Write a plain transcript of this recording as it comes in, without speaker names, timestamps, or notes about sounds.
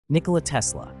Nikola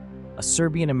Tesla, a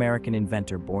Serbian-American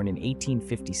inventor born in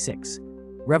 1856,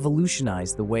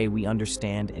 revolutionized the way we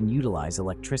understand and utilize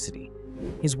electricity.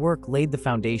 His work laid the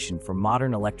foundation for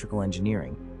modern electrical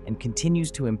engineering and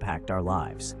continues to impact our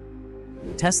lives.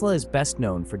 Tesla is best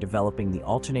known for developing the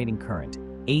alternating current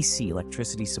AC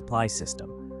electricity supply system,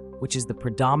 which is the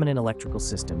predominant electrical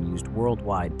system used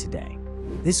worldwide today.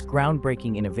 This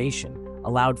groundbreaking innovation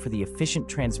allowed for the efficient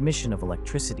transmission of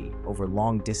electricity over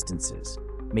long distances,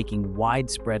 making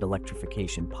widespread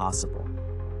electrification possible.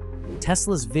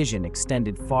 Tesla's vision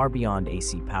extended far beyond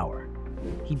AC power.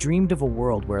 He dreamed of a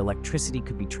world where electricity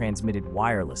could be transmitted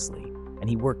wirelessly, and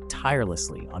he worked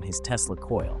tirelessly on his Tesla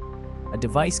coil, a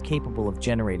device capable of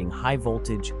generating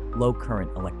high-voltage,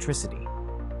 low-current electricity.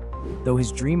 Though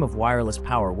his dream of wireless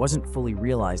power wasn't fully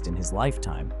realized in his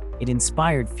lifetime, it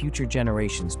inspired future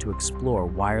generations to explore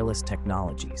wireless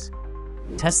technologies.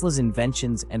 Tesla's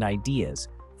inventions and ideas,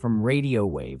 from radio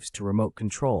waves to remote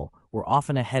control, were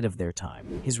often ahead of their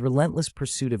time. His relentless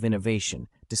pursuit of innovation,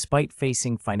 despite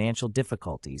facing financial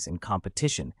difficulties and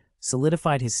competition,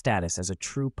 solidified his status as a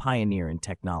true pioneer in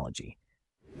technology.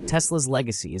 Tesla's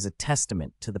legacy is a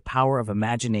testament to the power of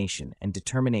imagination and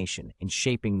determination in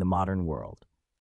shaping the modern world.